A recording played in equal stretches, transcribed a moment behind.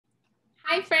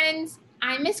Hi friends,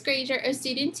 I'm Miss Granger, a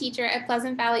student teacher at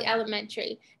Pleasant Valley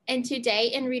Elementary, and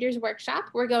today in Reader's Workshop,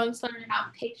 we're going to learn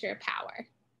about picture power.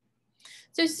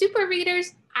 So super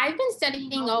readers, I've been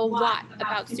studying a lot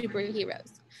about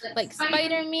superheroes, like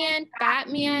Spider-Man,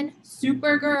 Batman,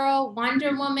 Supergirl,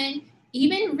 Wonder Woman,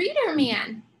 even Reader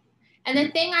Man. And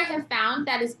the thing I have found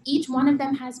that is each one of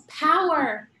them has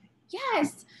power.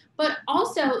 Yes, but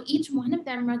also each one of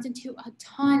them runs into a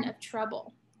ton of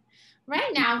trouble.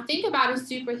 Right now, think about a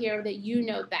superhero that you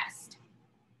know best.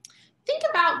 Think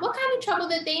about what kind of trouble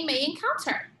that they may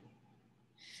encounter.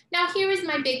 Now, here is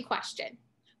my big question.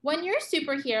 When your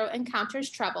superhero encounters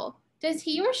trouble, does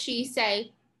he or she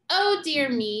say, "Oh dear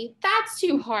me, that's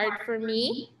too hard for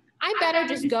me. I better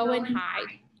just go and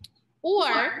hide"?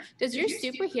 Or does your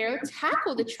superhero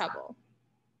tackle the trouble?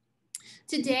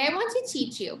 Today, I want to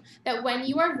teach you that when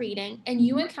you are reading and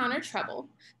you encounter trouble,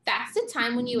 that's the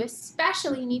time when you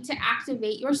especially need to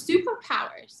activate your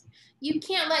superpowers. You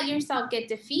can't let yourself get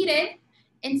defeated.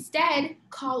 Instead,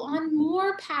 call on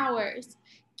more powers.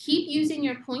 Keep using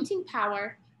your pointing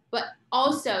power, but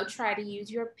also try to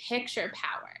use your picture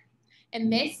power. And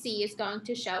Miss C is going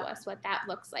to show us what that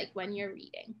looks like when you're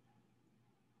reading.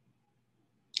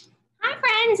 Hi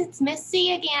friends, it's Miss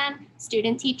C again,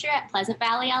 student teacher at Pleasant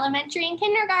Valley Elementary and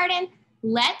Kindergarten.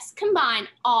 Let's combine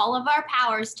all of our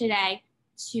powers today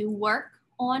to work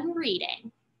on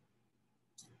reading.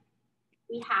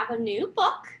 We have a new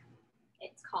book.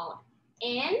 It's called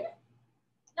In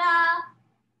the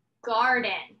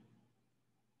Garden.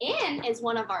 In is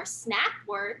one of our snack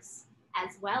words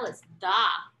as well as the.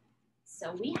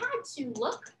 So we had to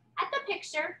look at the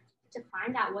picture to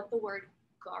find out what the word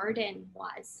garden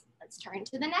was. Let's turn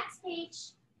to the next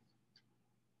page.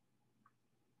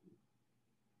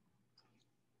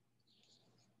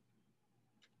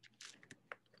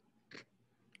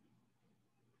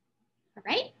 All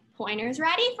right, pointers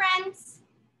ready, friends.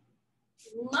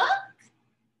 Look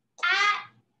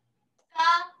at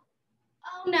the,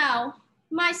 oh no,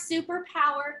 my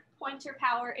superpower, pointer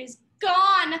power is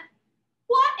gone.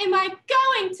 What am I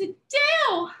going to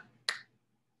do?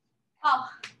 Oh,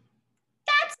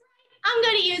 that's right, I'm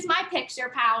going to use my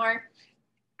picture power.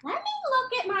 Let me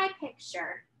look at my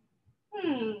picture.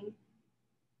 I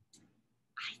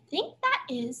think that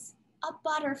is a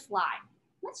butterfly.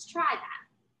 Let's try that.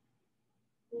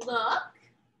 Look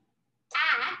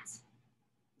at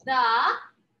the,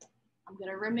 I'm going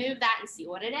to remove that and see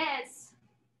what it is.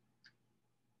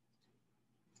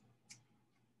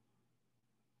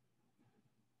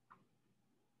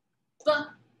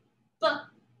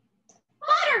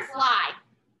 Butterfly.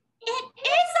 It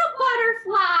is a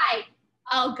butterfly.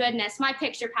 Oh goodness, my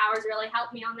picture powers really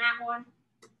helped me on that one.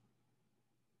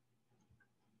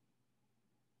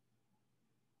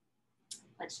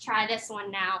 Let's try this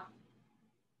one now.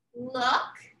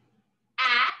 Look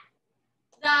at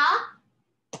the,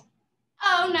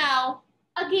 oh no,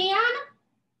 again?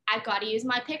 I've got to use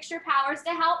my picture powers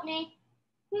to help me.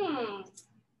 It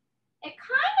kind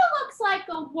of looks like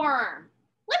a worm.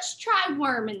 Let's try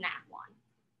worm in that one.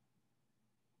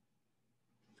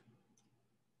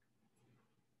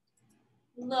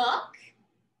 Look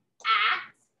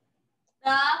at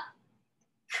the,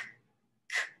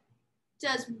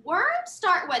 does worm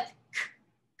start with k?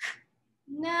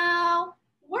 No,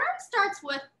 worm starts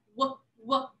with w,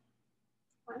 w.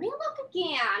 Let me look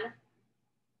again.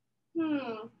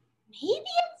 Maybe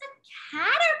it's a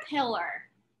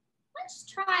caterpillar. Let's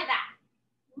try that.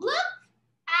 Look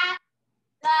at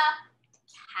the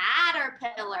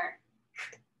caterpillar.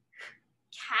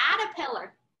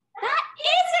 Caterpillar. That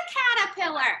is a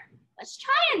caterpillar. Let's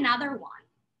try another one.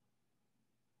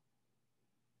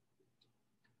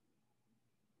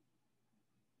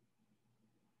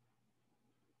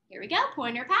 Here we go,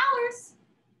 pointer powers.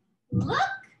 Look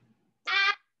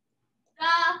at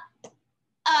the,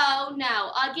 oh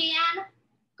no, again.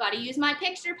 Got to use my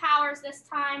picture powers this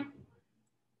time.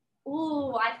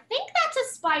 Ooh, I think that's a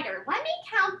spider. Let me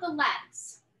count the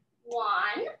legs.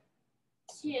 1,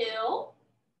 2,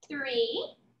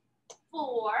 3,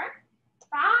 4,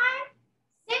 5,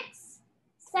 6,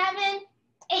 7,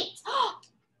 8.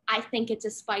 I think it's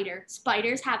a spider.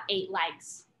 Spiders have 8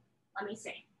 legs. Let me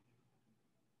see.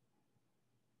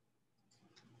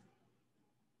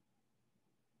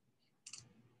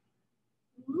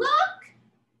 Look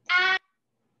at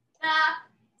the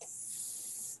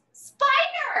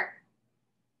spider.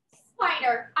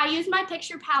 Spider. I use my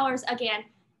picture powers again.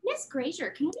 Miss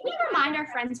Granger, can we remind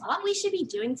our friends what we should be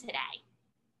doing today?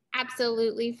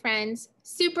 Absolutely, friends.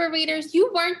 Super readers, you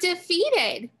weren't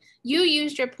defeated. You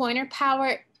used your pointer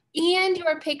power and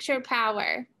your picture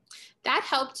power. That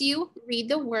helped you read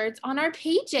the words on our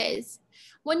pages.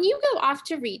 When you go off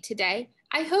to read today,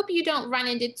 I hope you don't run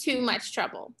into too much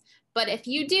trouble. But if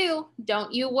you do,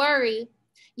 don't you worry.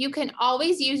 You can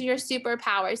always use your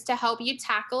superpowers to help you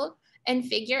tackle and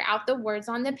figure out the words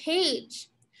on the page.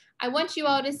 I want you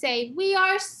all to say, we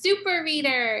are super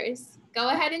readers. Go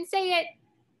ahead and say it.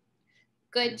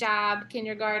 Good job,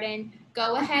 kindergarten.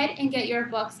 Go ahead and get your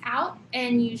books out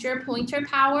and use your pointer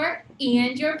power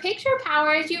and your picture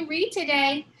power as you read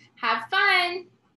today. Have fun.